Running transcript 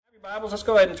Bibles, let's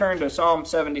go ahead and turn to Psalm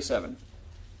 77.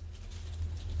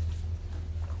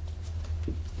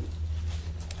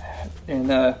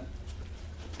 And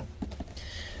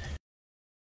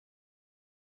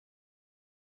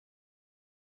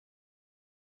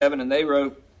they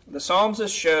wrote, "The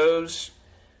psalmist shows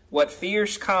what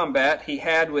fierce combat he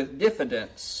had with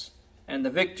diffidence and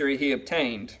the victory he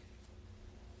obtained."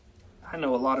 I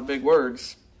know a lot of big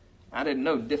words. I didn't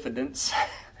know diffidence.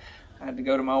 I had to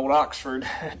go to my old Oxford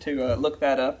to look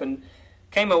that up, and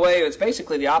came away, it's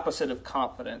basically the opposite of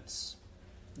confidence,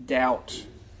 doubt.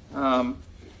 So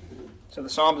the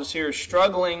psalmist here is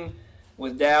struggling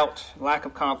with doubt, lack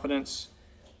of confidence,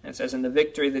 and it says in the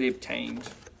victory that he obtained.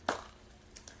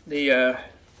 The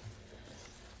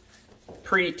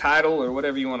pre-title, or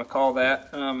whatever you want to call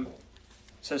that,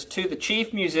 says, "To the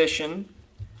chief musician,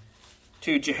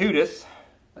 to Jehudath,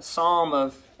 a psalm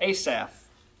of Asaph."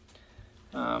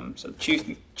 So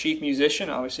chief musician,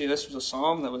 obviously this was a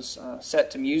psalm that was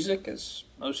set to music, as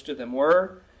most of them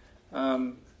were.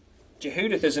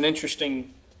 Jehudath is an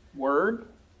interesting word,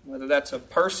 whether that's a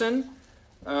person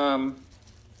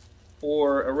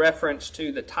or a reference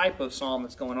to the type of psalm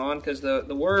that's going on, because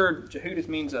the word Jehudath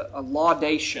means a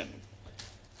laudation.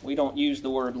 We don't use the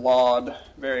word laud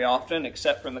very often,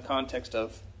 except from the context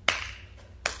of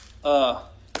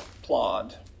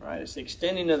applaud, right? It's the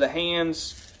extending of the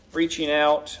hands, reaching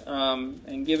out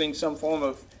and giving some form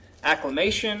of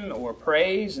acclamation or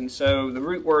praise. And so the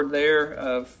root word there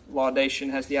of laudation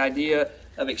has the idea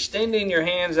of extending your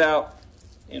hands out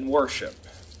in worship.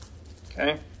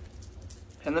 Okay?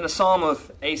 And then a psalm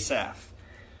of Asaph.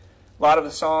 A lot of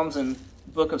the psalms in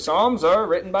the book of Psalms are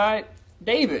written by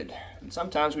David. And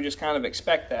sometimes we just kind of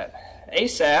expect that.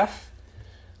 Asaph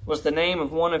was the name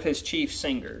of one of his chief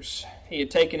singers. He had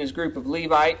taken his group of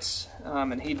Levites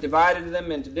and he divided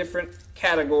them into different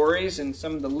categories, and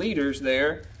some of the leaders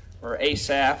there were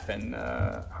Asaph and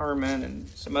Herman and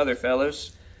some other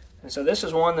fellows. And so this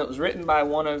is one that was written by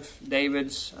one of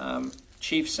David's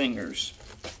chief singers.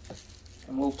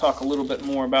 And we'll talk a little bit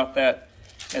more about that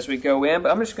as we go in,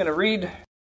 but I'm just going to read.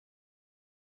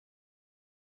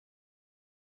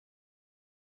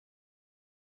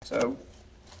 So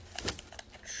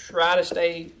try to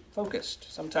stay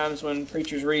focused. Sometimes when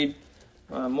preachers read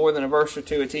more than a verse or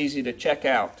two, it's easy to check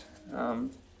out.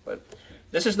 But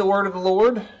this is the word of the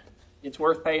Lord. It's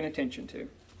worth paying attention to.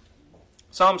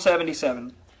 Psalm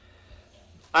 77.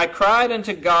 "I cried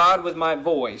unto God with my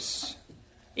voice,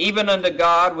 even unto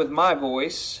God with my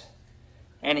voice,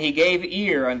 and he gave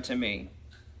ear unto me.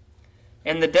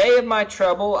 In the day of my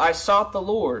trouble I sought the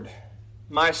Lord.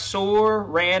 My sore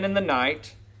ran in the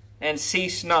night, and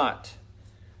ceased not.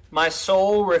 My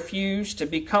soul refused to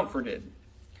be comforted.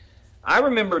 I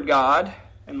remembered God,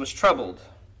 and was troubled.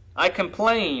 I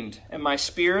complained, and my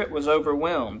spirit was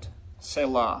overwhelmed.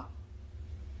 Selah.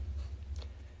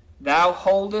 Thou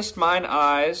holdest mine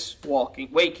eyes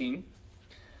waking.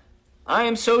 I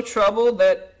am so troubled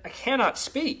that I cannot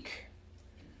speak.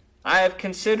 I have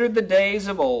considered the days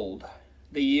of old,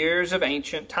 the years of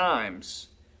ancient times.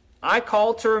 I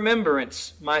call to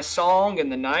remembrance my song in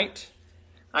the night.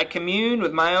 I communed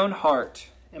with my own heart,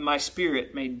 and my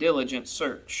spirit made diligent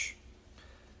search.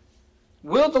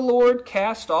 Will the Lord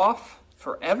cast off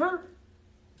forever?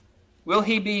 Will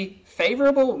he be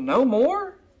favorable no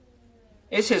more?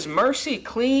 Is his mercy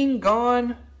clean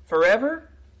gone forever?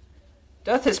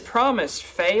 Doth his promise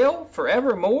fail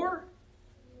forevermore?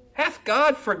 Hath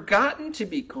God forgotten to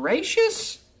be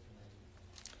gracious?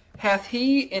 Hath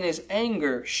he in his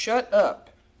anger shut up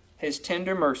his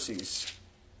tender mercies?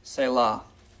 Selah.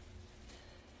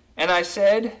 And I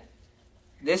said,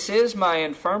 This is my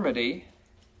infirmity,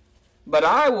 but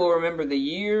I will remember the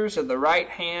years of the right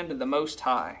hand of the Most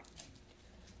High.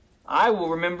 I will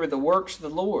remember the works of the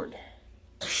Lord.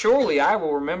 Surely I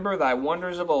will remember thy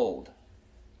wonders of old.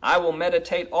 I will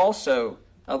meditate also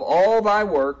of all thy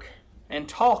work, and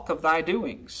talk of thy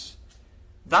doings.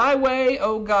 Thy way,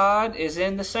 O God, is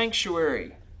in the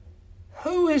sanctuary.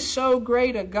 Who is so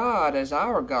great a God as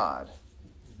our God?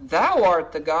 Thou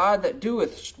art the God that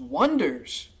doeth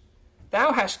wonders.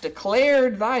 Thou hast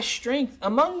declared thy strength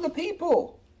among the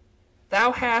people.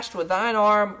 Thou hast with thine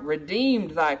arm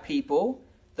redeemed thy people,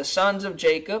 the sons of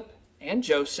Jacob and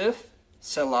Joseph.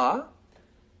 Selah.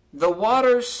 The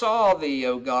waters saw thee,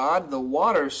 O God, the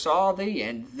waters saw thee,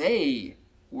 and they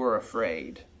were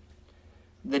afraid.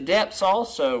 The depths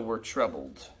also were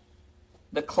troubled.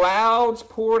 The clouds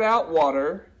poured out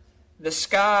water. The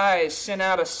skies sent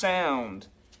out a sound.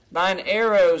 Thine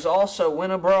arrows also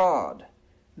went abroad.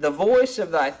 The voice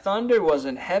of thy thunder was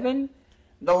in heaven.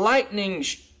 The lightning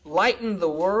lightened the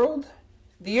world.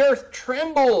 The earth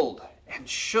trembled, and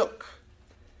shook.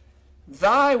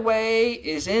 Thy way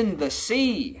is in the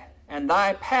sea, and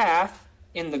thy path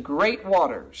in the great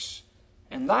waters,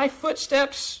 and thy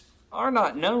footsteps are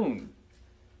not known.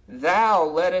 Thou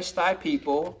leddest thy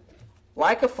people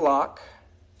like a flock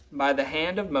by the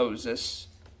hand of Moses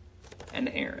and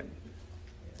Aaron.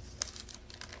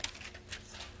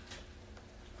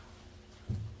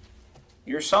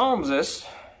 Your psalmist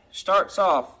starts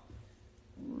off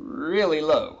really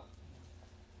low.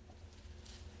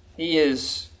 He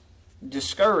is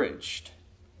discouraged.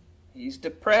 He's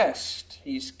depressed.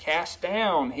 He's cast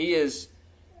down. He is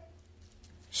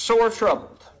sore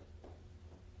troubled.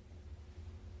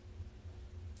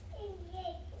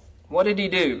 What did he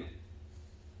do?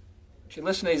 If you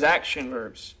listen to these action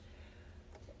verbs.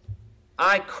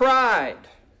 I cried.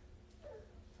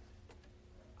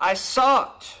 I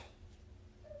sought.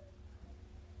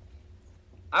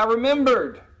 I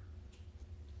remembered.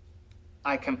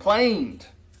 I complained.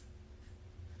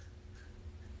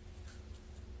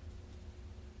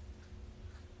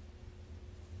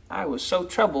 I was so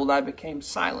troubled I became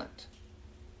silent.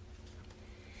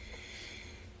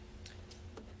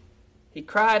 He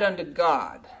cried unto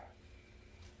God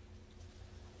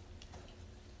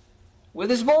with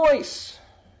his voice,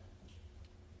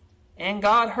 and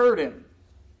God heard him.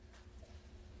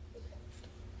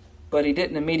 But he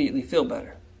didn't immediately feel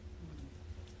better.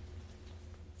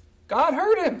 God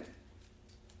heard him.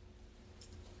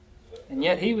 And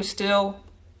yet he was still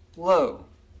low.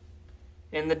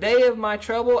 In the day of my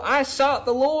trouble, I sought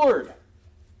the Lord.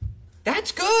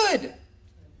 That's good.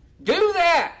 Do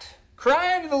that.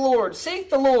 Cry unto the Lord. Seek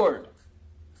the Lord.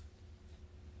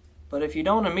 But if you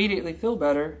don't immediately feel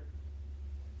better,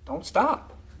 don't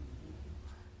stop.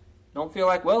 Don't feel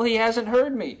like, well, he hasn't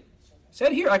heard me. He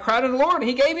said here, I cried unto the Lord, and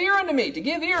he gave ear unto me. To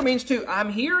give ear means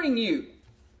I'm hearing you.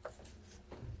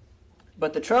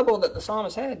 But the trouble that the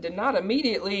psalmist had did not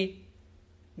immediately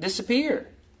disappear.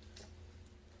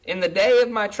 In the day of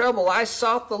my trouble, I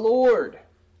sought the Lord.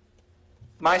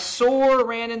 My sore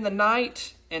ran in the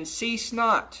night and ceased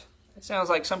not. It sounds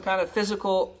like some kind of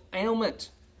physical ailment.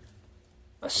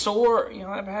 A sore,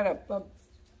 I've had a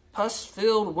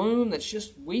pus-filled wound that's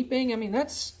just weeping. I mean,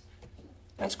 that's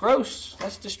gross.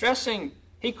 That's distressing.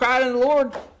 He cried unto the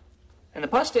Lord, and the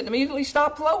pus didn't immediately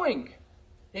stop flowing.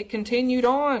 It continued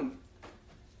on.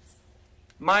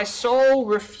 My soul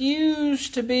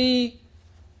refused to be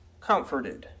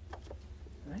comforted.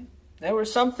 Right? There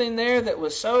was something there that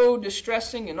was so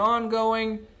distressing and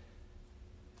ongoing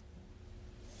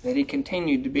that he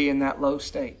continued to be in that low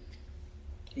state.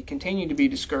 He continued to be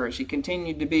discouraged. He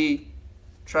continued to be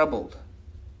troubled.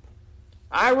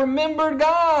 I remembered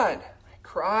God. I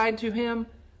cried to him.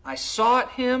 I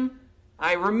sought him.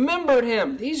 I remembered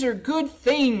him. These are good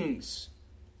things.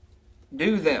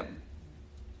 Do them.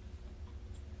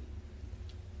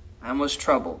 I was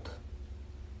troubled.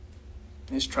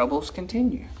 His troubles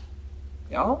continue.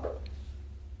 Y'all,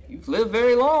 you've lived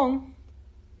very long.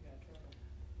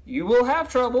 You will have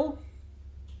trouble.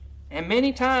 And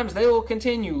many times they will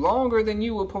continue longer than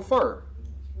you would prefer.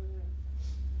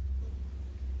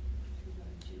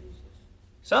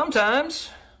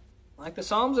 Sometimes, like the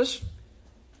psalmist,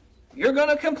 you're going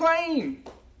to complain.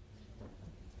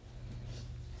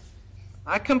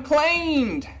 I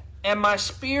complained, and my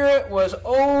spirit was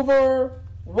overwhelmed.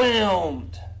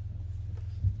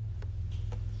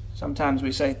 Sometimes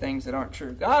we say things that aren't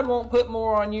true. God won't put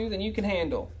more on you than you can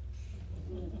handle.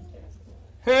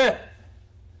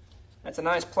 That's a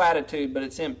nice platitude, but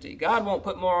it's empty. God won't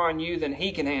put more on you than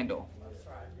he can handle.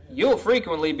 You'll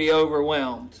frequently be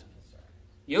overwhelmed.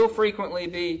 You'll frequently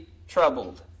be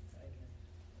troubled.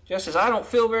 Just as I don't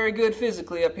feel very good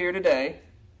physically up here today,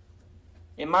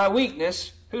 in my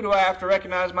weakness, who do I have to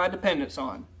recognize my dependence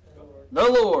on? The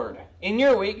Lord. In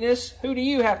your weakness, who do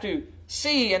you have to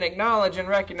see and acknowledge and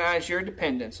recognize your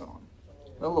dependence on?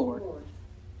 The Lord.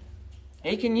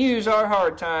 He can use our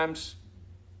hard times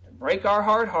to break our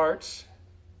hard hearts,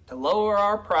 to lower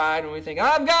our pride when we think,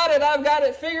 I've got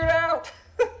it figured out.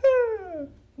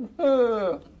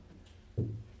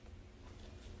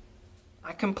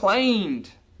 I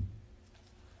complained.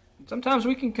 Sometimes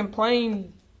we can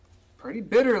complain pretty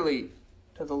bitterly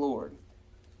to the Lord.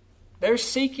 There's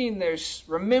seeking, there's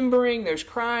remembering, there's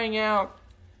crying out,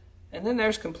 and then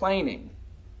there's complaining.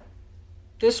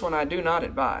 This one I do not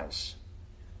advise.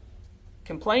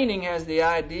 Complaining has the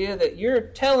idea that you're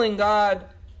telling God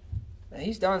that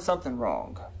he's done something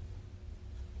wrong.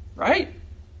 Right?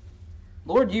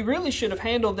 Lord, you really should have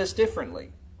handled this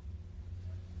differently.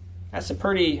 That's a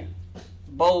pretty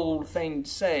bold thing to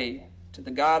say to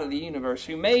the God of the universe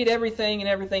who made everything and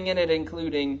everything in it,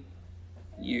 including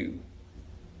you.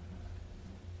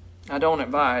 I don't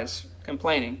advise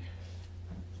complaining.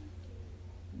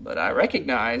 But I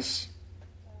recognize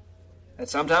that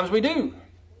sometimes we do.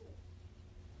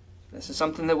 This is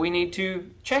something that we need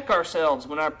to check ourselves.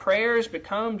 When our prayers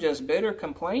become just bitter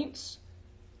complaints,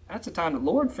 that's a time to,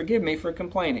 Lord, forgive me for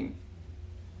complaining.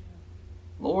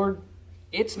 Lord,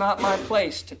 it's not my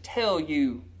place to tell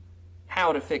you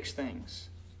how to fix things.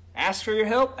 Ask for your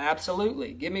help?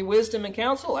 Absolutely. Give me wisdom and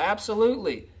counsel?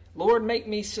 Absolutely. Lord, make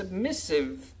me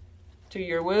submissive to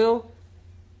your will?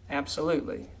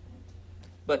 Absolutely.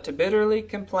 But to bitterly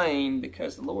complain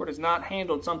because the Lord has not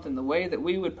handled something the way that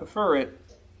we would prefer it,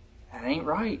 that ain't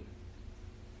right.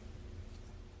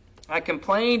 I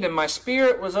complained and my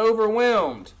spirit was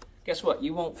overwhelmed. Guess what?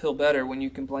 You won't feel better when you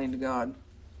complain to God.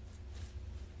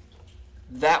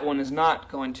 That one is not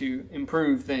going to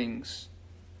improve things.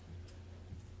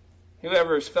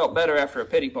 Whoever has felt better after a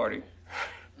pity party?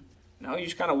 No, you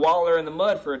just kind of waller in the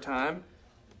mud for a time,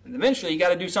 and eventually you got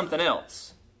to do something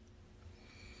else.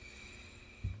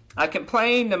 I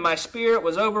complained and my spirit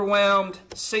was overwhelmed.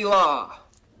 Selah.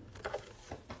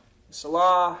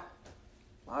 Selah.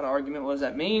 A lot of argument. What does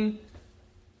that mean?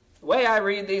 The way I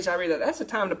read these, I read that that's a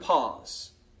time to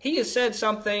pause. He has said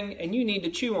something and you need to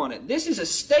chew on it. This is a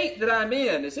state that I'm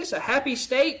in. Is this a happy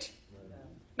state?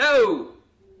 No.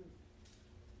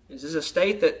 Is this a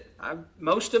state that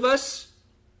most of us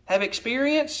have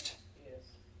experienced?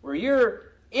 Where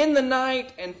you're in the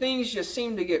night and things just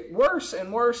seem to get worse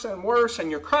and worse and worse, and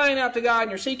you're crying out to God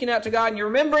and you're seeking out to God and you're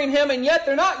remembering Him, and yet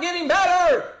they're not getting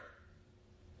better.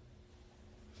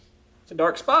 It's a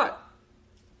dark spot.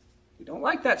 We don't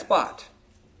like that spot.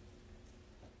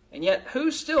 And yet,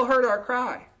 who's still heard our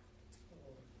cry?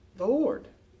 The Lord.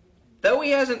 Though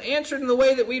He hasn't answered in the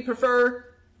way that we'd prefer,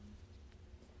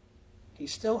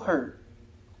 He's still heard.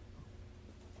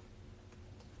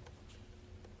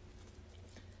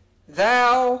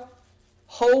 Thou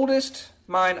holdest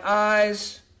mine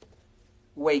eyes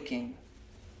waking.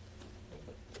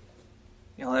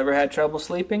 Y'all ever had trouble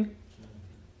sleeping?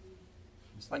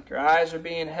 It's like your eyes are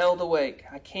being held awake.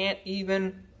 I can't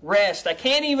even rest. I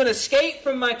can't even escape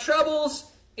from my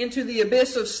troubles into the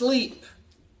abyss of sleep.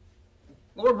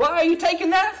 Lord, why are you taking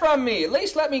that from me? At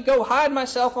least let me go hide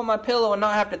myself on my pillow and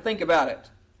not have to think about it.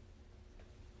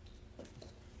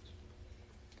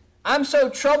 I'm so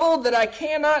troubled that I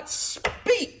cannot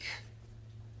speak.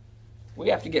 We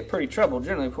have to get pretty troubled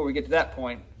generally before we get to that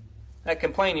point. That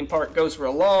complaining part goes for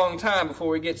a long time before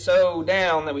we get so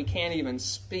down that we can't even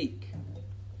speak.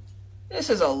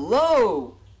 This is a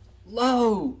low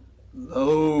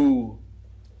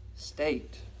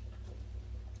state.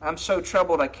 I'm so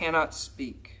troubled I cannot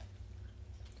speak.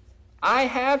 I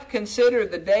have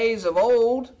considered the days of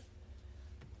old,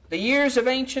 the years of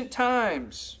ancient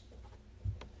times.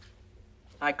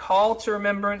 I call to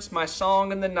remembrance my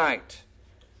song in the night.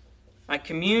 I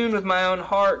commune with my own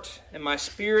heart, and my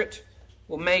spirit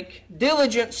will make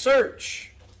diligent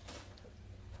search.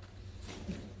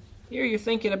 Here you're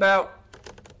thinking about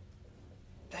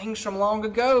things from long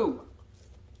ago.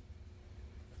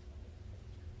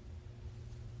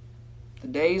 The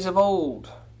days of old,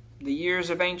 the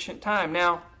years of ancient time.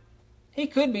 Now, he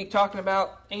could be talking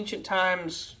about ancient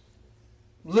times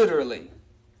literally.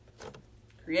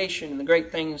 Creation and the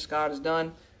great things God has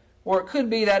done. Or it could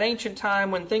be that ancient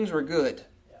time when things were good.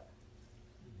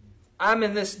 I'm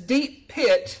in this deep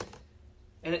pit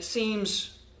and it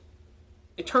seems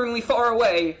eternally far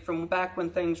away from back when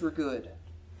things were good.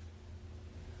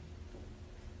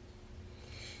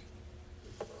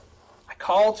 I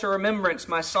call to remembrance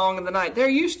my song in the night. There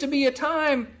used to be a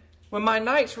time when my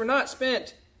nights were not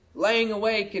spent laying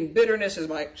awake in bitterness as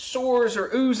my sores are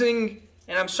oozing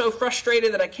and I'm so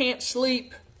frustrated that I can't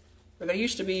sleep. Or there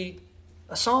used to be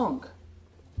a song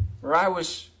where I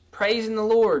was praising the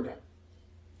Lord.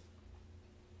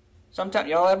 Sometimes,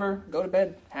 y'all ever go to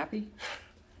bed happy?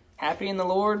 Happy in the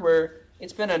Lord, where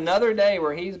it's been another day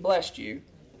where He's blessed you,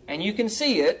 and you can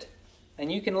see it,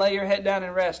 and you can lay your head down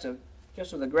and rest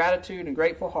just with a gratitude and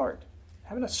grateful heart.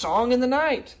 Having a song in the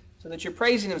night, so that you're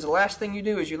praising Him is the last thing you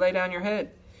do as you lay down your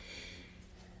head.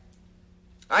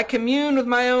 I commune with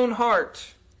my own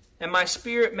heart, and my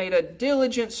spirit made a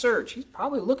diligent search. He's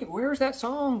probably looking, where's that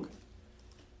song?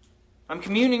 I'm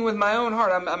communing with my own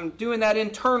heart. I'm doing that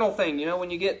internal thing, when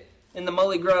you get in the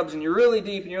mully grubs and you're really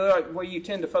deep and you're like where you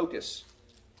tend to focus.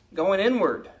 Going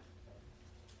inward.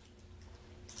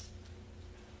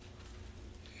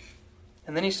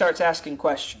 And then he starts asking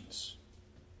questions.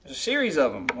 There's a series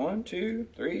of them. 1, 2,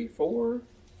 3, 4,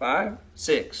 5,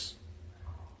 6.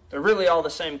 They're really all the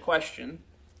same question.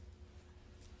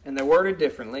 And they're worded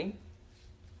differently.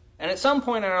 And at some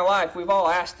point in our life, we've all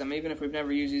asked them, even if we've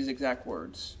never used these exact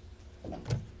words.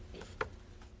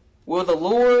 Will the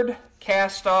Lord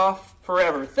cast off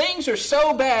forever? Things are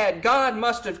so bad, God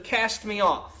must have cast me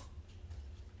off.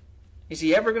 Is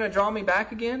He ever going to draw me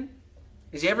back again?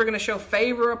 Is He ever going to show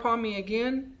favor upon me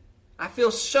again? I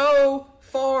feel so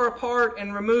far apart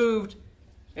and removed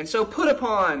and so put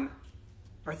upon.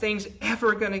 Are things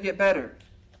ever going to get better?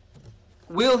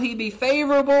 Will He be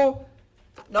favorable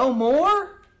no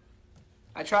more?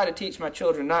 I try to teach my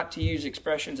children not to use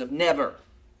expressions of never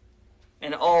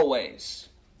and always.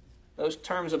 Those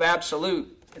terms of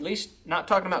absolute, at least not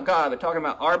talking about God, but talking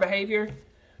about our behavior.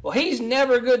 Well, He's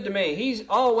never good to me. He's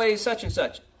always such and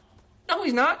such. No,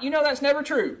 He's not. You know that's never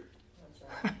true.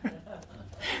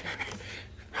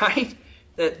 Right?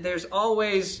 That there's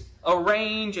always a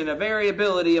range and a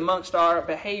variability amongst our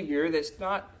behavior that's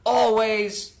not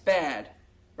always bad.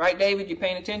 Right, David? You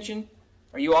paying attention?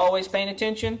 Are you always paying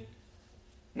attention?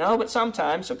 No, but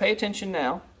sometimes, so pay attention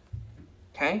now.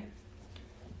 Okay?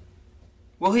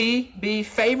 Will He be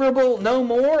favorable no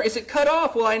more? Is it cut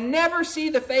off? Will I never see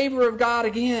the favor of God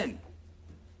again?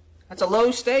 That's a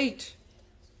low state.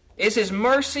 Is His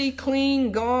mercy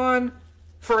clean gone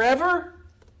forever?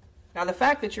 Now, the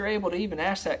fact that you're able to even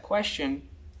ask that question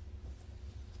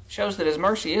shows that His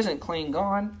mercy isn't clean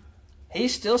gone.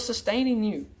 He's still sustaining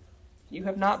you. You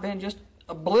have not been just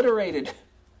obliterated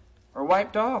or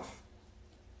wiped off.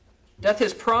 Doth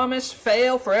His promise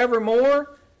fail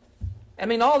forevermore? I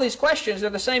mean, all these questions are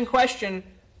the same question,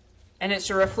 and it's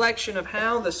a reflection of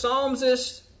how the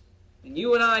psalmist and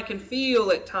you and I can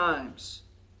feel at times.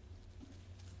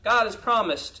 God has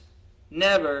promised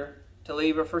never to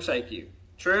leave or forsake you.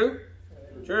 True?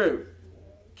 True.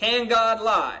 Can God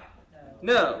lie?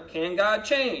 No. Can God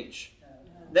change?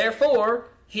 Therefore,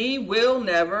 He will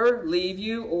never leave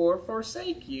you or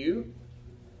forsake you.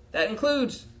 That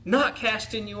includes not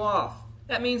casting you off.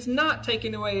 That means not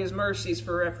taking away His mercies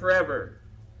forever.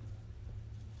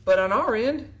 But on our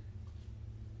end,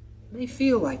 it may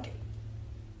feel like it.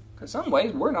 Because some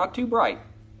ways we're not too bright.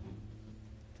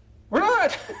 We're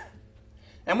not.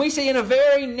 And we see in a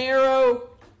very narrow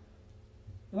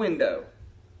window.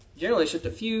 Generally, it's just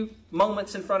a few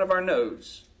moments in front of our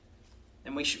nose.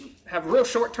 And we have real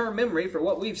short-term memory for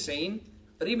what we've seen.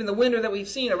 But even the window that we've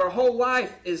seen of our whole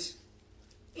life is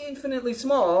infinitely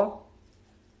small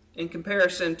in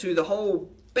comparison to the whole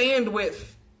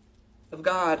bandwidth of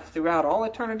God throughout all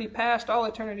eternity past, all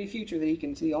eternity future that He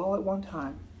can see all at one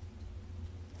time.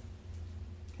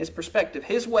 His perspective,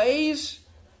 His ways,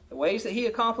 the ways that He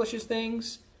accomplishes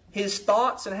things, His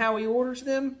thoughts and how He orders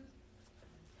them,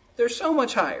 they're so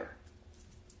much higher.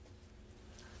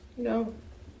 You know,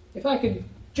 if I could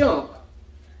jump,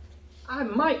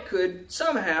 I could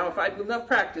somehow, if I had enough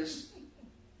practice,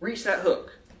 reach that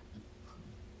hook.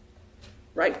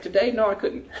 Right today? No, I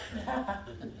couldn't.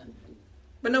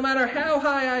 But no matter how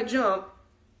high I jump,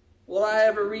 will I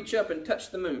ever reach up and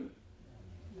touch the moon?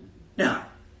 No.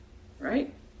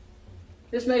 Right?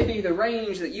 This may be the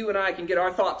range that you and I can get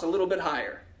our thoughts a little bit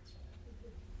higher.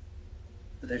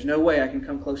 But there's no way I can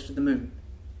come close to the moon,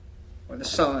 or the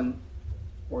sun,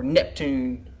 or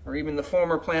Neptune, or even the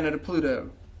former planet of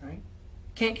Pluto. Right?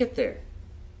 Can't get there.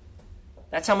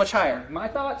 That's how much higher. My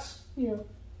thoughts,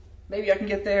 maybe I can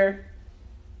get there,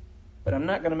 but I'm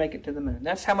not going to make it to the moon.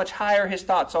 That's how much higher His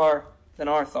thoughts are than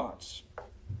our thoughts.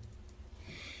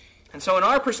 And so in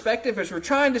our perspective, as we're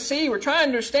trying to see, we're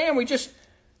trying to understand,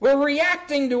 we're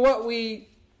reacting to what we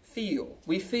feel.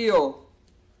 We feel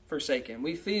forsaken.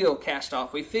 We feel cast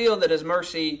off. We feel that His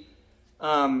mercy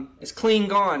is clean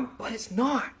gone, but it's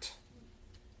not.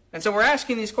 And so we're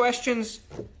asking these questions.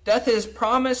 Doth His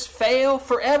promise fail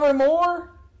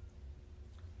forevermore?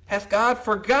 Hath God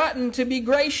forgotten to be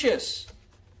gracious?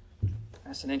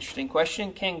 That's an interesting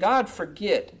question. Can God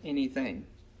forget anything?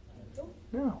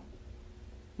 No.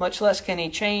 Much less can He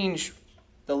change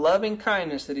the loving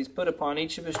kindness that He's put upon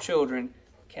each of His children.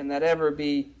 Can that ever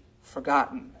be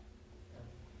forgotten?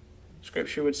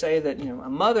 Scripture would say that, a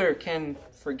mother can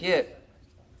forget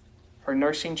her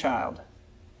nursing child.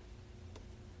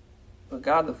 But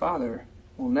God the Father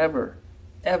will never,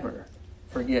 ever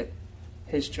forget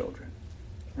His children.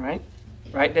 Right?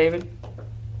 Right, David?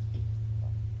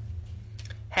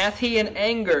 Hath He in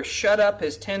anger shut up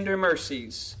His tender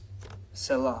mercies?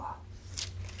 Selah.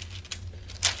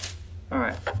 All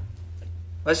right.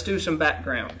 Let's do some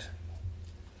background.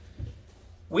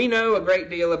 We know a great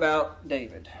deal about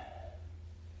David.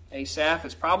 Asaph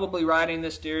is probably writing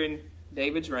this during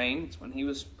David's reign. It's when he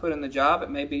was put in the job. It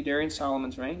may be during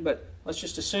Solomon's reign, but let's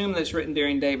just assume that it's written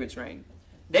during David's reign.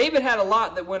 David had a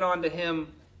lot that went on to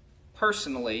him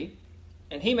personally,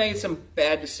 and he made some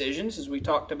bad decisions, as we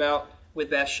talked about with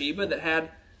Bathsheba, that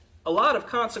had a lot of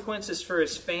consequences for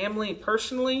his family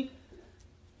personally,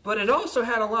 but it also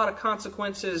had a lot of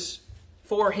consequences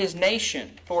for his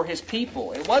nation, for his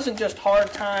people. It wasn't just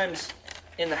hard times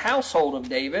in the household of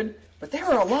David, but there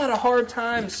were a lot of hard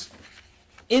times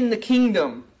in the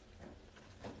kingdom.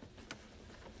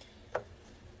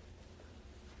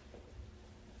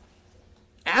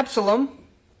 Absalom,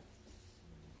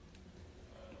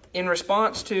 in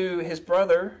response to his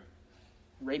brother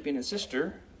raping his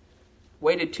sister,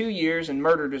 waited 2 years and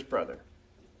murdered his brother.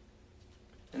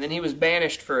 And then he was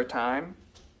banished for a time,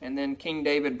 and then King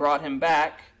David brought him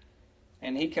back,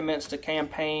 and he commenced a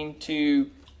campaign to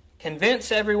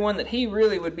convince everyone that he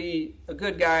really would be a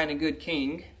good guy and a good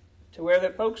king, to where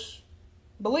that folks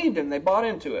believed him. They bought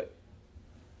into it.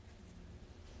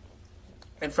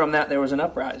 And from that there was an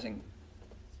uprising.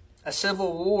 A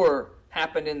civil war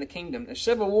happened in the kingdom. The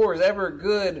civil war is ever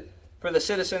good for the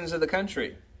citizens of the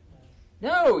country?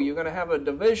 No, you're going to have a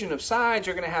division of sides.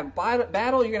 You're going to have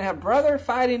battle. You're going to have brother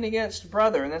fighting against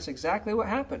brother. And that's exactly what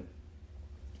happened.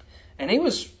 And he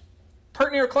was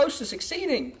pretty near close to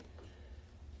succeeding.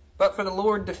 But for the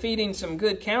Lord defeating some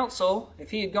good counsel, if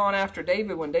he had gone after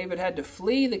David when David had to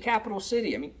flee the capital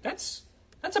city, I mean, that's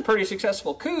a pretty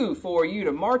successful coup for you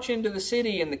to march into the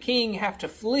city and the king have to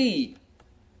flee.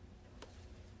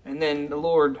 And then the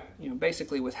Lord,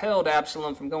 basically withheld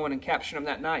Absalom from going and capturing him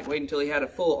that night. Wait until he had a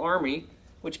full army,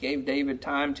 which gave David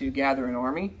time to gather an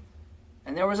army.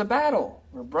 And there was a battle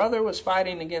where brother was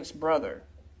fighting against brother.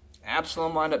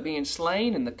 Absalom wound up being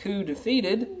slain and the coup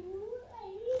defeated.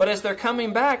 But as they're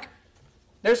coming back,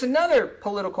 there's another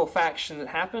political faction that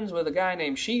happens with a guy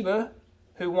named Sheba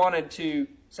who wanted to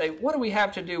say, what do we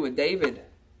have to do with David?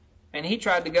 And he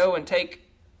tried to go and take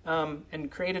and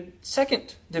create a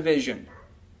second division.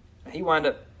 He wound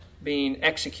up being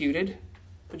executed.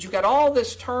 But you've got all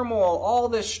this turmoil, all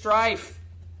this strife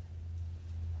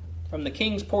from the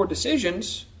king's poor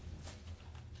decisions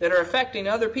that are affecting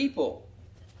other people.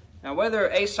 Now, whether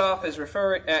Asaph is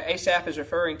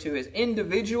referring to his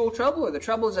individual trouble or the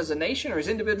troubles as a nation or his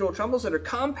individual troubles that are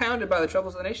compounded by the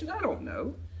troubles of the nation, I don't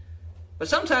know. But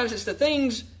sometimes it's the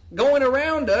things going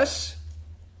around us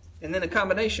and then a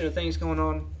combination of things going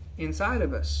on inside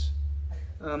of us.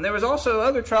 There was also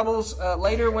other troubles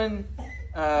later when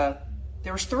there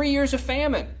was 3 years of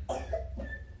famine.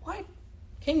 What?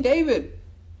 King David,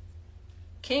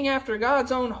 king after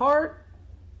God's own heart,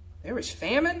 there was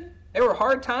famine? There were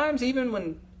hard times even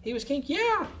when he was king?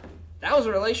 Yeah, that was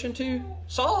in relation to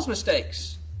Saul's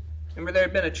mistakes. Remember, there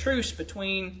had been a truce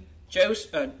between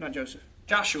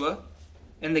Joshua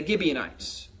and the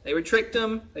Gibeonites. They were tricked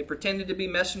him. They pretended to be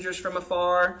messengers from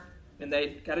afar. And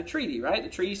they got a treaty, right? The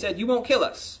treaty said, you won't kill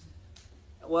us.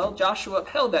 Well, Joshua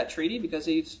upheld that treaty because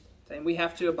he's saying we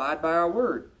have to abide by our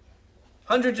word.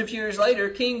 Hundreds of years later,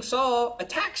 King Saul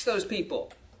attacks those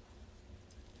people.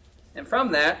 And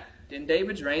from that, in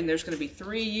David's reign, there's going to be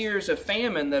 3 years of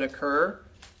famine that occur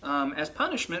as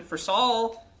punishment for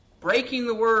Saul breaking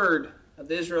the word of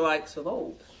the Israelites of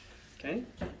old. Okay?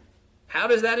 How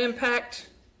does that impact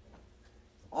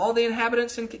all the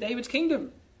inhabitants in David's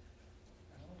kingdom?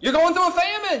 You're going through a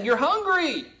famine. You're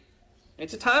hungry.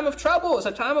 It's a time of trouble. It's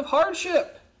a time of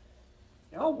hardship.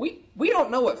 We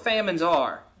don't know what famines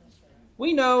are.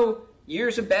 We know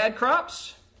years of bad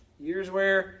crops, years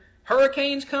where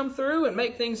hurricanes come through and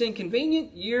make things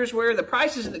inconvenient, years where the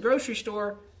prices at the grocery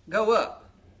store go up.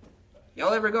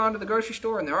 Y'all ever gone to the grocery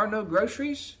store and there are no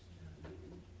groceries?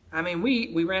 I mean,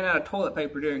 we ran out of toilet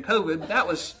paper during COVID, but that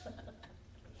was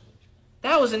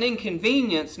an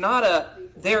inconvenience, not a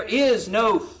there is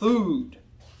no food.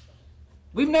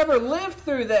 We've never lived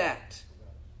through that.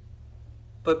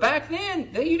 But back then,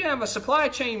 you didn't have a supply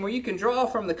chain where you can draw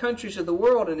from the countries of the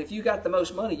world, and if you got the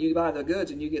most money, you buy the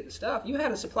goods and you get the stuff. You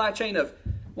had a supply chain of,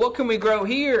 what can we grow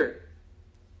here?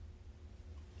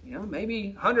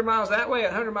 Maybe 100 miles that way,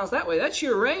 100 miles that way. That's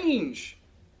your range.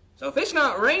 So if it's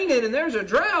not raining and there's a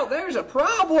drought, there's a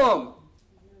problem.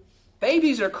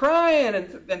 Babies are crying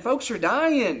and folks are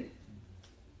dying.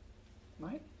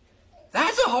 Right?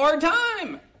 That's a hard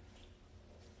time.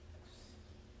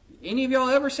 Any of y'all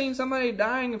ever seen somebody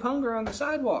dying of hunger on the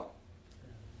sidewalk?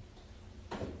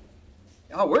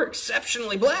 Oh, we're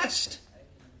exceptionally blessed.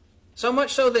 So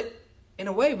much so that, in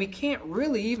a way, we can't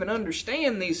really even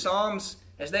understand these Psalms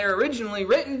as they were originally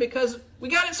written because we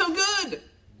got it so good.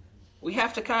 We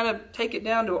have to kind of take it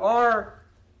down to our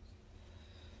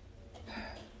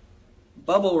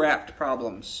bubble-wrapped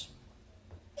problems.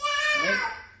 Right?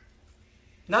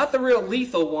 Not the real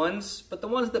lethal ones, but the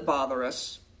ones that bother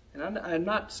us. And I'm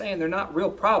not saying they're not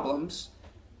real problems,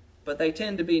 but they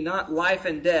tend to be not life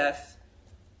and death,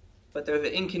 but they're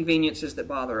the inconveniences that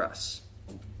bother us.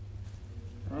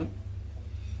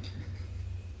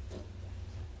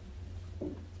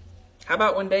 How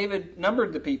about when David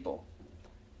numbered the people?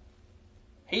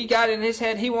 He got in his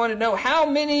head, he wanted to know how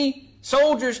many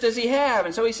soldiers does he have?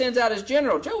 And so he sends out his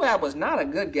general. Joab was not a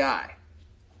good guy.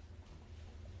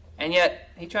 And yet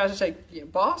he tries to say,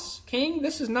 boss, king,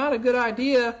 this is not a good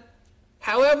idea.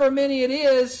 However many it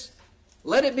is,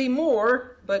 let it be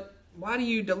more. But why do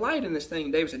you delight in this thing?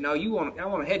 And David said, no, I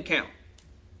want a head count.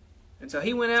 And so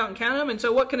he went out and counted them. And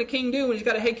so what can a king do when he's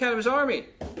got a head count of his army?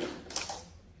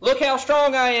 Look how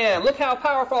strong I am. Look how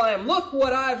powerful I am. Look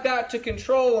what I've got to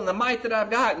control and the might that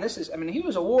I've got. And he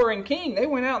was a warring king. They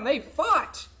went out and they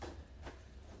fought.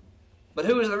 But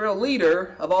who was the real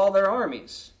leader of all their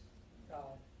armies?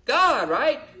 God,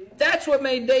 right? That's what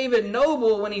made David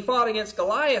noble when he fought against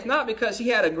Goliath. Not because he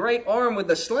had a great arm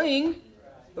with a sling,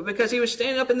 but because he was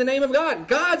standing up in the name of God.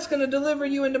 God's going to deliver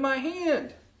you into my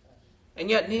hand. And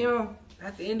yet,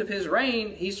 at the end of his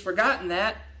reign, he's forgotten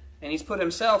that. And he's put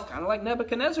himself, kind of like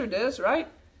Nebuchadnezzar does, right?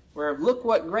 Where, look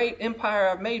what great empire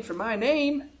I've made for my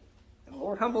name. And the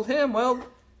Lord humbled him. Well,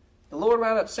 the Lord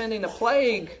wound up sending a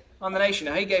plague on the nation.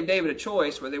 Now, he gave David a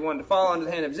choice whether they wanted to fall into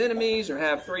the hand of his enemies or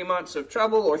have 3 months of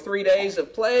trouble or 3 days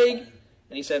of plague. And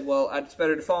he said, well, it's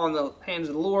better to fall in the hands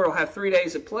of the Lord. I'll have 3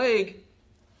 days of plague.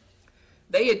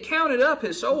 They had counted up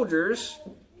his soldiers.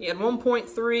 He had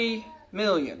 1.3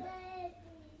 million.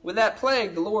 With that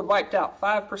plague, the Lord wiped out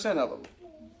 5% of them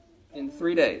in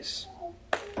 3 days.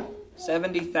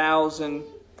 70,000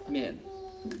 men.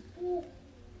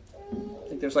 I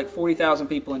think there's like 40,000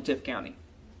 people in Tift County.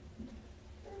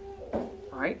 All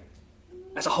right?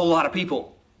 That's a whole lot of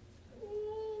people.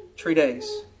 3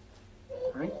 days.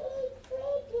 All right?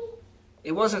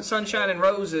 It wasn't sunshine and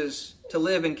roses to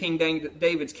live in King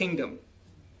David's kingdom.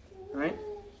 All right?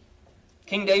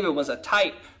 King David was a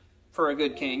type for a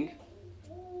good king.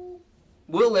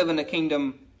 We'll live in a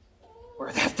kingdom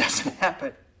where that doesn't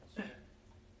happen.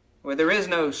 Where there is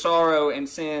no sorrow and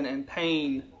sin and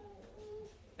pain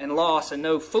and loss and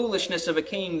no foolishness of a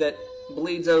king that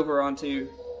bleeds over onto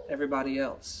everybody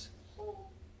else.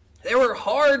 There were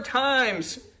hard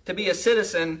times to be a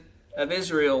citizen of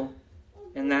Israel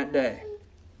in that day.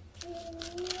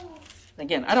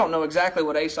 Again, I don't know exactly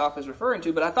what Asaph is referring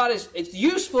to, but I thought it's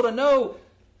useful to know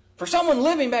for someone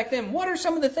living back then, what are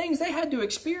some of the things they had to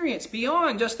experience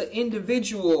beyond just the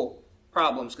individual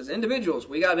problems? Because individuals,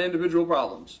 we got individual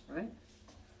problems, right?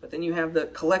 But then you have the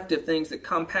collective things that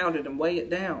compound it and weigh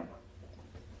it down.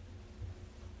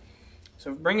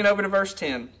 So bring it over to verse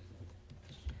 10.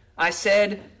 I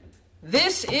said,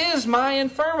 this is my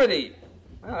infirmity.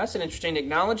 Well, that's an interesting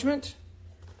acknowledgement.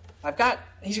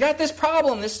 He's got this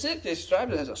problem, this sickness,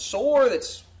 has a sore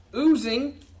that's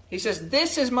oozing. He says,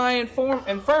 this is my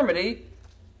infirmity,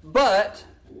 but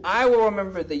I will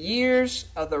remember the years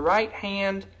of the right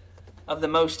hand of the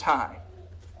Most High.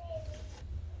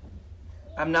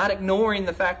 I'm not ignoring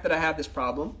the fact that I have this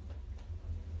problem,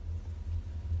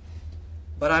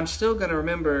 but I'm still going to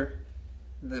remember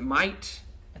the might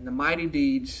and the mighty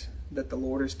deeds that the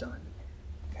Lord has done.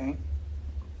 Okay?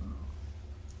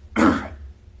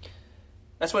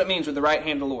 That's what it means with the right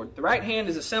hand of the Lord. The right hand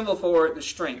is a symbol for the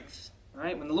strength.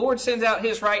 Right? When the Lord sends out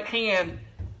His right hand,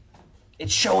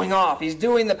 it's showing off. He's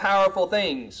doing the powerful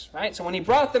things. Right? So when He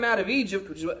brought them out of Egypt,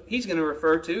 which is what He's going to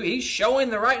refer to, He's showing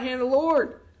the right hand of the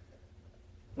Lord.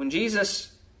 When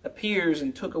Jesus appears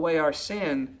and took away our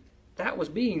sin, that was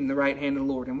being the right hand of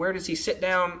the Lord. And where does He sit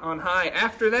down on high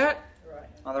after that? Right.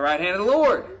 On the right hand of the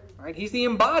Lord. Right? He's the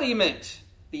embodiment,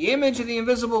 the image of the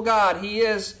invisible God. He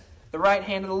is the right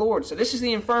hand of the Lord. So this is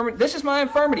the infirmity. This is my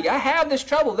infirmity. I have this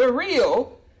trouble. They're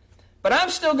real, but I'm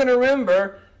still going to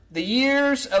remember the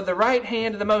years of the right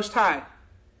hand of the Most High.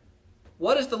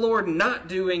 What is the Lord not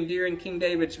doing during King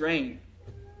David's reign?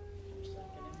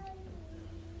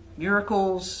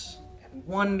 Miracles and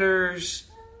wonders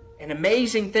and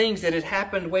amazing things that had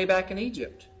happened way back in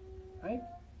Egypt. Right?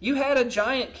 You had a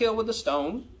giant killed with a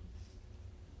stone.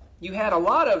 You had a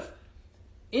lot of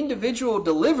individual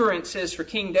deliverances for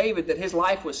King David that his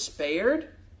life was spared.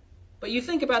 But you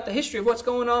think about the history of what's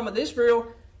going on with Israel,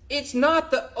 it's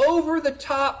not the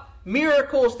over-the-top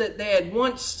miracles that they had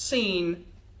once seen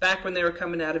back when they were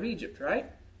coming out of Egypt, right?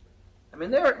 I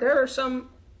mean, there are some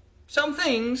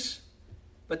things,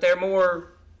 but they're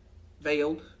more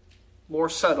veiled, more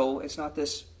subtle. It's not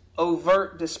this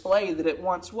overt display that it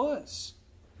once was.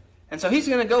 And so he's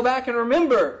going to go back and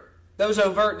remember those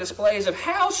overt displays of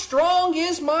how strong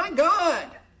is my God?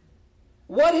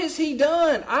 What has He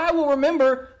done? I will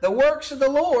remember the works of the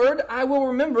Lord. I will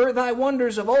remember Thy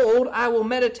wonders of old. I will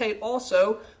meditate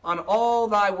also on all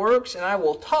Thy works, and I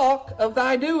will talk of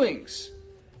Thy doings.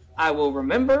 I will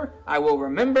remember, I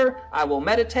will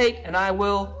meditate, and I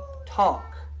will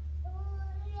talk.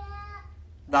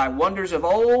 thy wonders of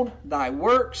old, thy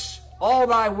works, all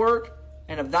thy work,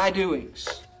 and of thy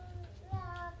doings.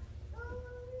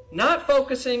 Not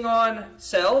focusing on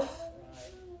self.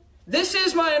 This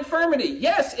is my infirmity.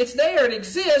 Yes, it's there, it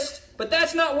exists, but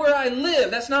that's not where I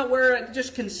live. That's not where I'm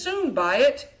just consumed by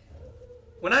it.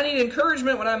 When I need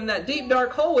encouragement, when I'm in that deep,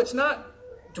 dark hole, it's not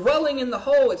dwelling in the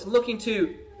hole. It's looking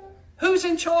to who's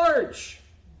in charge.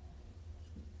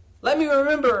 Let me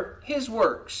remember His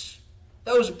works.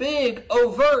 Those big,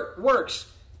 overt works.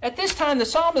 At this time, the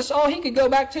psalmist, all he could go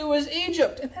back to was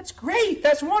Egypt. And that's great.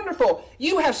 That's wonderful.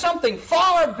 You have something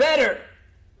far better.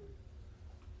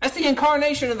 That's the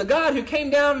incarnation of the God who came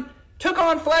down, took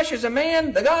on flesh as a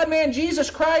man. The God-man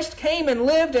Jesus Christ came and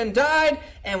lived and died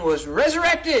and was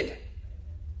resurrected.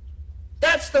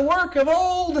 That's the work of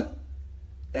old.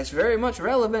 That's very much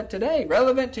relevant today.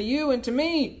 Relevant to you and to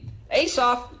me.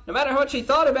 Asaph, no matter how much he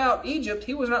thought about Egypt,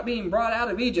 he was not being brought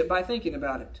out of Egypt by thinking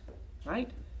about it. Right?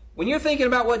 When you're thinking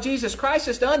about what Jesus Christ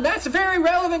has done, that's very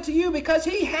relevant to you because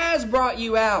He has brought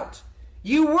you out.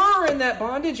 You were in that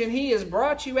bondage and He has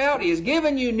brought you out. He has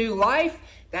given you new life.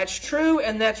 That's true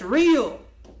and that's real.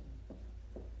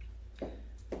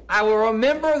 I will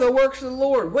remember the works of the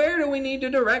Lord. Where do we need to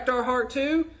direct our heart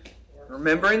to?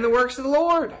 Remembering the works of the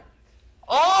Lord.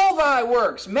 All thy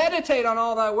works. Meditate on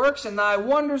all thy works and thy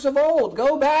wonders of old.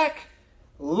 Go back.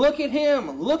 Look at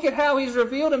Him. Look at how He's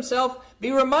revealed Himself.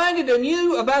 Be reminded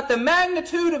anew about the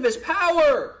magnitude of His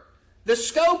power, the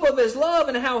scope of His love,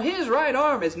 and how His right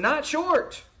arm is not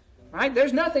short. Right?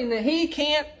 There's nothing that He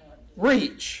can't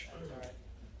reach.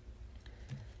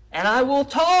 And I will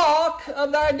talk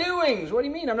of thy doings. What do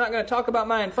you mean? I'm not going to talk about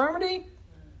my infirmity?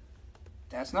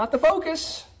 That's not the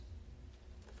focus.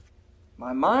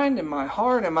 My mind and my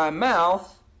heart and my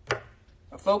mouth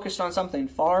are focused on something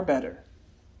far better.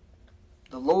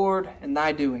 The Lord and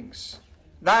thy doings.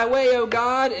 Thy way, O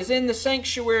God, is in the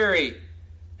sanctuary.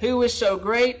 Who is so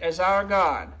great as our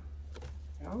God?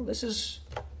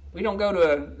 We don't go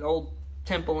to an old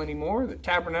temple anymore. The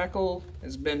tabernacle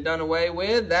has been done away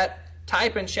with. That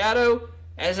type and shadow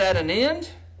is at an end.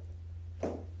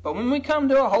 But when we come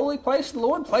to a holy place of the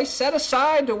Lord, place set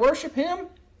aside to worship Him,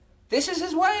 this is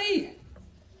His way.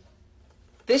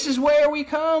 This is where we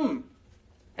come.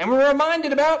 And we're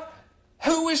reminded about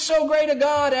who is so great a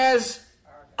God as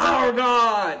our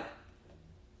God.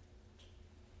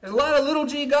 There's a lot of little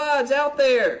g gods out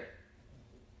there.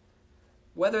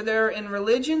 Whether they're in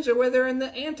religions or whether they're in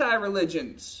the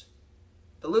anti-religions.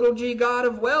 The little g god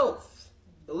of wealth.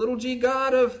 The little g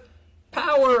god of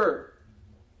power.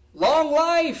 Long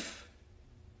life.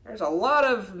 There's a lot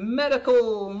of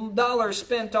medical dollars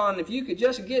spent on if you could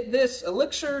just get this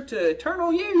elixir to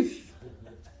eternal youth.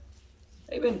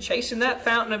 They've been chasing that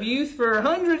fountain of youth for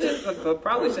hundreds of,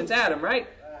 probably since Adam, right?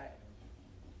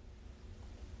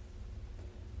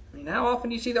 I mean, how often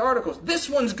do you see the articles? This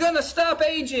one's gonna stop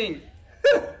aging.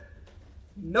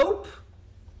 Nope.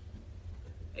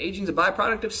 Aging's a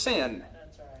byproduct of sin.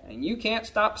 And you can't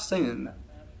stop sin.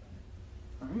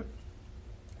 Right.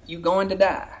 You going to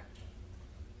die.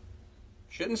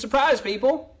 Shouldn't surprise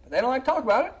people, but they don't like to talk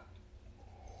about it.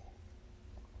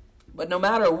 But no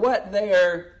matter what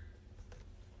they're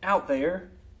out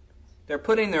there, they're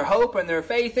putting their hope and their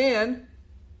faith in,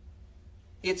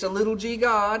 it's a little g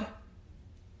God,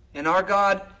 and our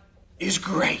God is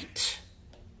great.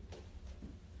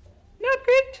 Not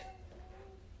great.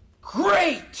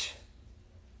 Great.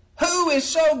 Who is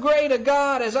so great a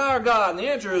God as our God? And the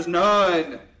answer is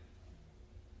none.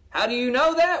 How do you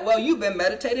know that? Well, you've been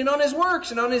meditating on His works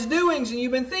and on His doings, and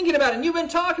you've been thinking about it, and you've been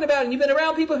talking about it, and you've been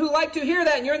around people who like to hear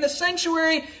that, and you're in the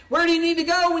sanctuary. Where do you need to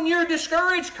go when you're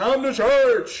discouraged? Come to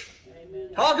church.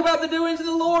 Amen. Talk about the doings of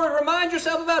the Lord. Remind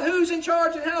yourself about who's in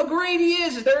charge and how great He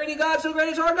is. Is there any God so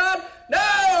great as our God?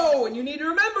 No! And you need to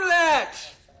remember that.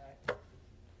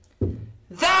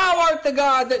 Thou art the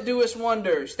God that doest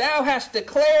wonders. Thou hast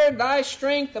declared thy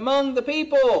strength among the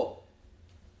people.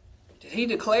 Did He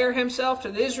declare Himself to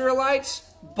the Israelites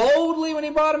boldly when He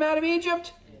brought them out of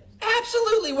Egypt?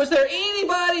 Absolutely. Was there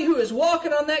anybody who was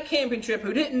walking on that camping trip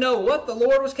who didn't know what the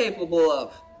Lord was capable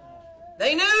of?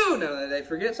 They knew. No, they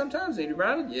forget sometimes. They do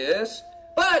around it, yes.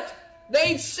 But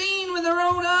they'd seen with their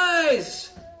own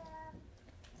eyes.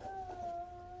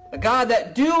 The God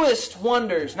that doest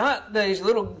wonders, not these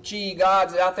little g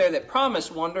gods out there that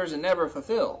promise wonders and never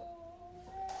fulfill.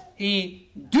 He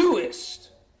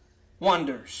doest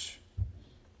wonders.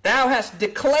 Thou hast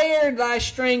declared thy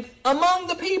strength among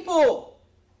the people.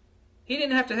 He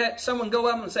didn't have to have someone go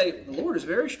up and say, the Lord is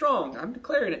very strong. I'm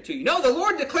declaring it to you. No, the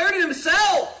Lord declared it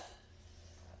Himself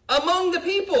among the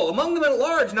people, among them at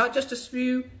large, not just a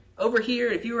few over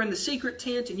here, if you were in the secret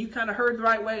tent and you kind of heard the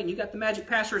right way and you got the magic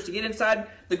passwords to get inside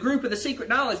the group of the secret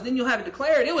knowledge, then you'll have it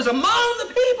declared. It was among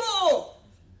the people,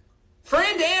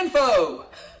 friend and foe.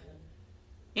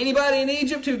 Anybody in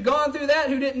Egypt who'd gone through that,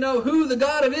 who didn't know who the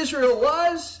God of Israel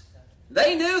was,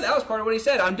 they knew. That was part of what he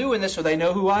said. I'm doing this so they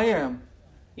know who I am.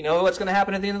 You know what's going to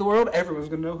happen at the end of the world? Everyone's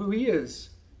going to know who he is.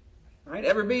 Right?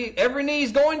 Every knee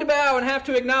is going to bow and have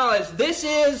to acknowledge this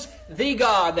is the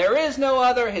God. There is no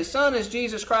other. His Son is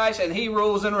Jesus Christ, and he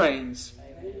rules and reigns.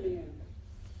 Amen.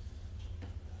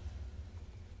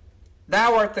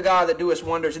 Thou art the God that doest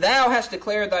wonders. Thou hast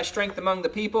declared thy strength among the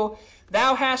people.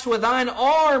 Thou hast with thine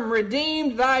arm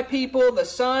redeemed thy people, the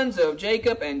sons of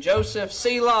Jacob and Joseph.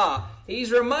 Selah.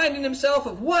 He's reminding himself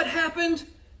of what happened.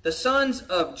 The sons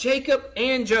of Jacob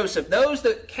and Joseph. Those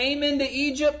that came into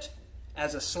Egypt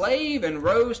as a slave and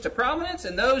rose to prominence,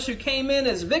 and those who came in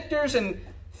as victors and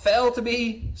fell to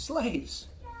be slaves.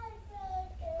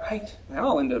 Right? They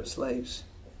all end up slaves.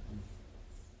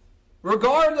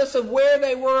 Regardless of where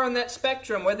they were on that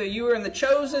spectrum, whether you were in the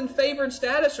chosen, favored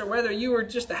status, or whether you were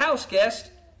just a house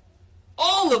guest,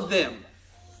 all of them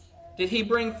did he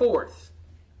bring forth.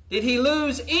 Did he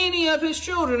lose any of his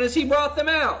children as he brought them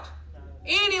out?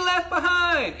 Any left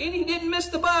behind? Any didn't miss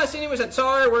the bus? Any said,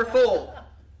 sorry, we're full.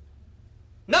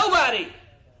 Nobody.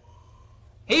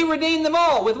 He redeemed them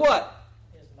all with what?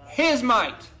 His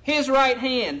might. His right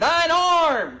hand. Thine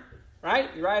arm.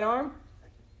 Right? Your right arm?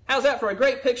 How's that for a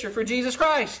great picture for Jesus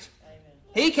Christ? Amen.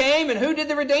 He came, and who did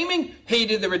the redeeming? He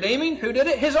did the redeeming. Who did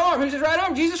it? His arm. Who's his right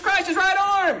arm? Jesus Christ, his right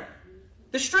arm.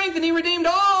 The strength, and he redeemed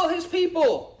all his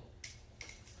people.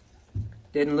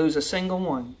 Didn't lose a single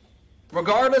one.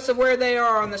 Regardless of where they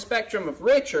are on the spectrum of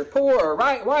rich or poor or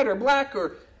white or black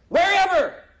or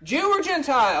wherever, Jew or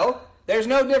Gentile, there's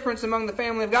no difference among the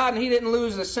family of God, and he didn't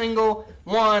lose a single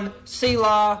one.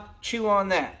 Selah, chew on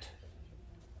that.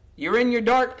 You're in your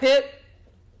dark pit,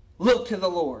 look to the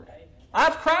Lord.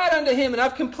 I've cried unto him, and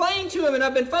I've complained to him, and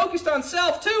I've been focused on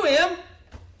self to him.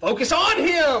 Focus on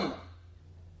him.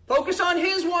 Focus on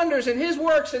his wonders and his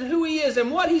works and who he is and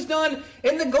what he's done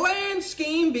in the grand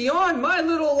scheme beyond my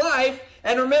little life.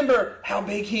 And remember how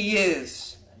big he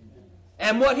is.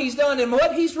 And what he's done and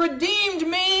what he's redeemed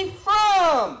me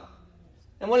from.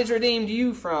 And what he's redeemed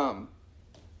you from.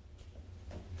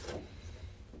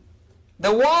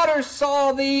 The waters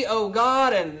saw thee, O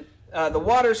God, and the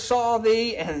waters saw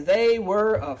thee, and they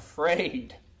were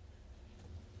afraid.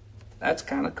 That's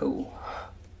kind of cool.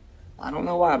 I don't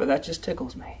know why, but that just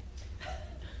tickles me.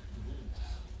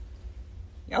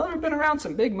 Y'all ever been around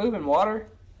some big moving water?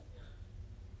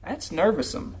 That's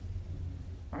nervousome.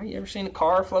 Right? You ever seen a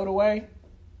car float away?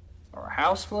 Or a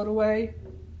house float away?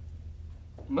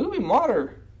 Moving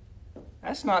water,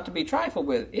 that's not to be trifled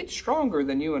with. It's stronger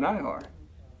than you and I are.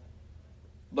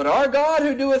 But our God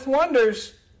who doeth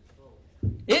wonders,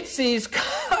 it sees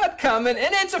God coming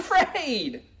and it's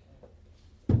afraid.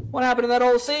 What happened to that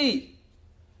old sea?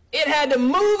 It had to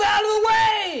move out of the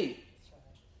way.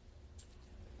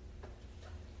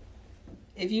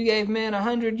 If you gave men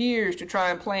 100 years to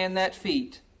try and plan that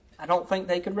feat, I don't think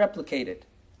they could replicate it.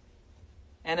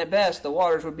 And at best, the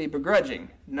waters would be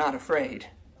begrudging, not afraid.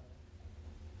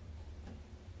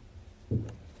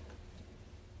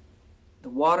 The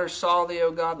waters saw thee,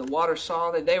 O God, the waters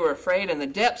saw thee. They were afraid, and the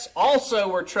depths also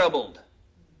were troubled.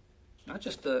 Not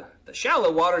just the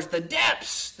shallow waters, the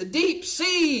depths, the deep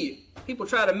sea. People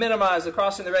try to minimize the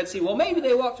crossing the Red Sea. Well, maybe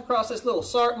they walked across this little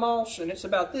Sark Marsh, and it's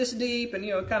about this deep, and,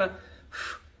 kind of...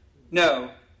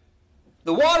 No.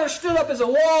 The water stood up as a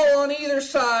wall on either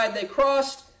side. They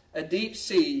crossed a deep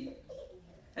sea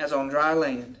as on dry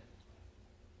land.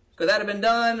 Could that have been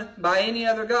done by any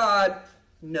other God?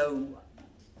 No.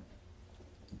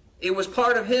 It was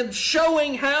part of him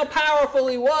showing how powerful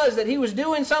he was, that he was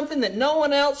doing something that no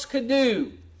one else could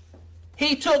do.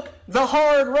 He took the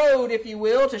hard road, if you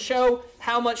will, to show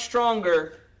how much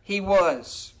stronger he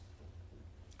was.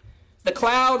 The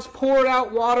clouds poured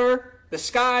out water. The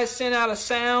skies sent out a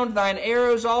sound. Thine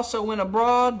arrows also went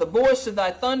abroad. The voice of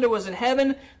thy thunder was in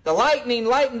heaven. The lightning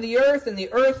lightened the earth, and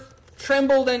the earth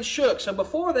trembled and shook. So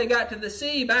before they got to the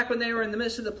sea, back when they were in the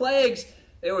midst of the plagues,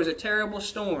 there was a terrible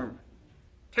storm.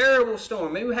 Terrible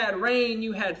storm. You had rain,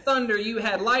 you had thunder, you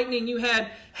had lightning, you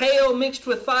had hail mixed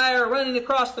with fire running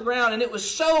across the ground. And it was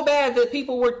so bad that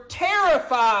people were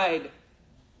terrified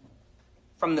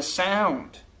from the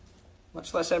sound,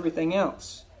 much less everything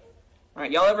else. All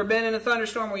right, y'all ever been in a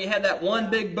thunderstorm where you had that one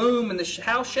big boom and the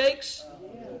house shakes?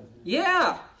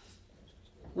 Yeah.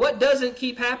 What doesn't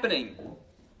keep happening?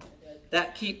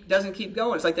 That doesn't keep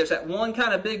going. It's like there's that one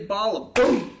kind of big ball of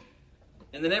boom.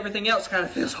 And then everything else kind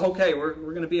of feels, okay, we're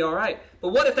going to be all right. But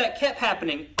what if that kept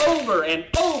happening over and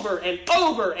over and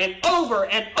over and over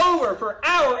and over for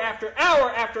hour after hour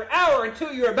after hour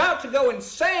until you're about to go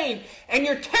insane and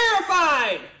you're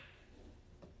terrified?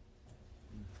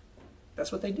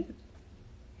 That's what they did.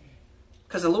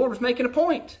 Because the Lord was making a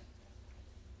point.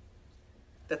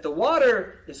 That the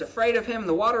water is afraid of him,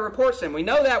 the water reports him. We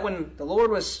know that when the Lord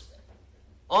was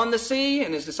on the sea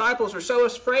and his disciples were so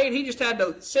afraid, he just had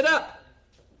to sit up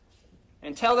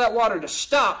and tell that water to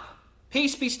stop.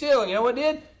 Peace, be still. And you know what it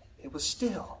did? It was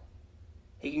still.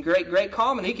 He can create great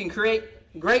calm, and he can create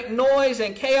great noise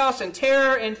and chaos and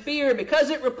terror and fear because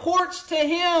it reports to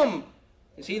him.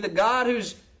 Is he the God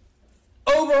who's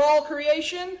over all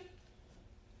creation?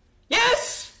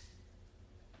 Yes!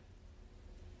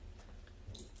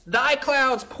 Thy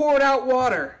clouds poured out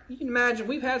water. You can imagine,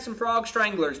 we've had some frog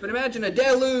stranglers, but imagine a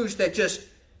deluge that just,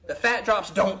 the fat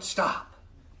drops don't stop.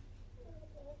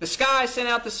 The sky sent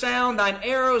out the sound, thine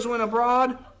arrows went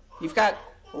abroad. You've got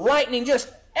lightning just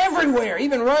everywhere,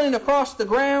 even running across the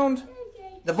ground.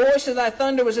 The voice of thy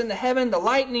thunder was in the heaven. The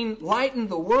lightning lightened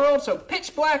the world. So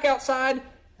pitch black outside,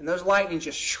 and those lightnings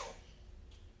just shoo.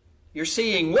 You're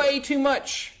seeing way too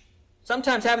much.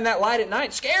 Sometimes having that light at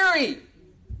night, scary.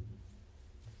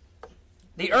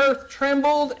 The earth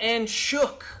trembled and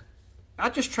shook.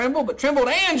 Not just trembled, but trembled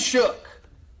and shook.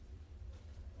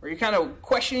 Or you're kind of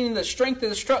questioning the strength of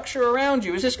the structure around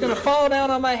you. Is this going to fall down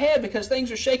on my head because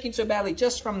things are shaking so badly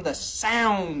just from the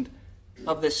sound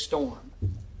of this storm?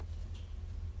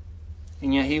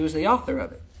 And yet he was the author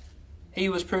of it. He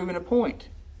was proving a point.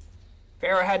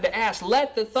 Pharaoh had to ask,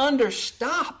 let the thunder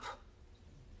stop.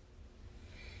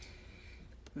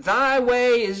 Thy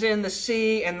way is in the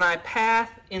sea, and thy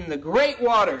path in the great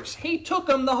waters. He took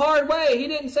them the hard way. He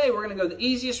didn't say, we're going to go the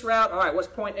easiest route. All right, what's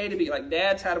point A to B? Like,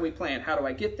 dads, how do we plan? How do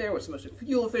I get there? What's the most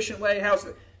fuel-efficient way? How's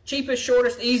the cheapest,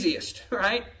 shortest, easiest,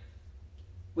 right?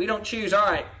 We don't choose, all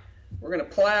right, we're going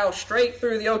to plow straight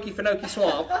through the Okefenokee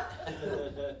Swamp,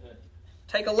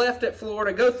 take a left at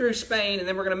Florida, go through Spain, and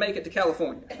then we're going to make it to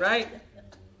California, right?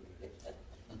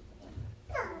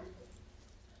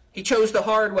 He chose the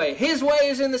hard way. His way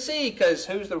is in the sea, because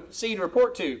who's the sea to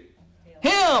report to?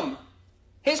 Him!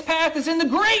 His path is in the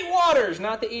great waters,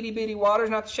 not the itty-bitty waters,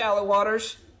 not the shallow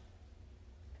waters.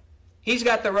 He's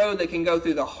got the road that can go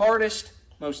through the hardest,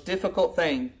 most difficult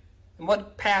thing. And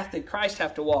what path did Christ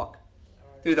have to walk?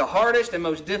 Through the hardest and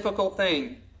most difficult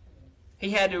thing.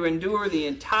 He had to endure the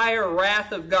entire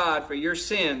wrath of God for your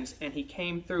sins, and he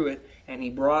came through it, and he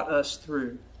brought us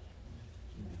through.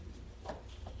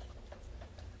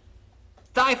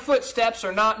 Thy footsteps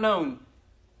are not known.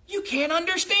 You can't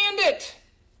understand it.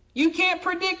 You can't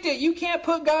predict it. You can't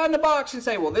put God in a box and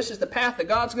say, well, this is the path that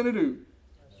God's going to do.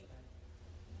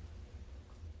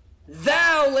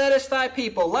 Thou leddest thy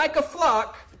people like a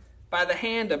flock by the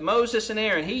hand of Moses and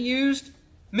Aaron. He used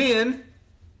men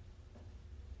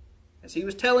as he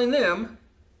was telling them,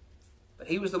 but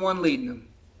he was the one leading them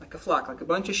like a flock, like a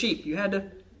bunch of sheep. You had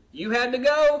to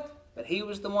go, but he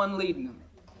was the one leading them.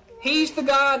 He's the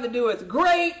God that doeth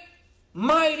great,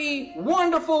 mighty,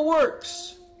 wonderful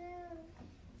works.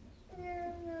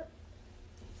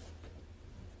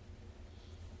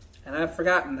 And I've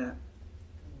forgotten that.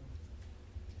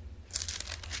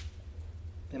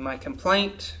 In my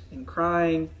complaint and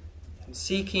crying and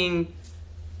seeking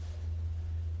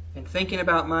and thinking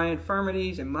about my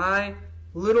infirmities and my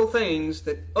little things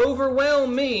that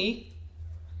overwhelm me,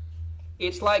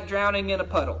 it's like drowning in a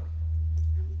puddle.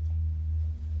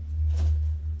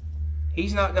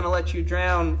 He's not going to let you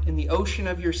drown in the ocean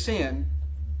of your sin.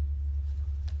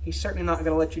 He's certainly not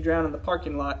going to let you drown in the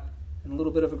parking lot in a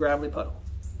little bit of a gravelly puddle.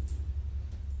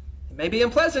 It may be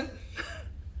unpleasant,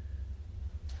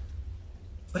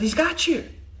 but he's got you.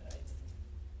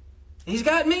 He's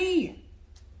got me.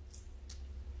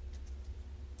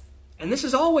 And this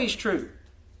is always true.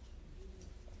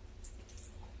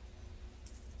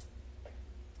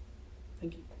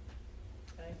 Thank you.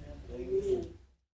 Amen.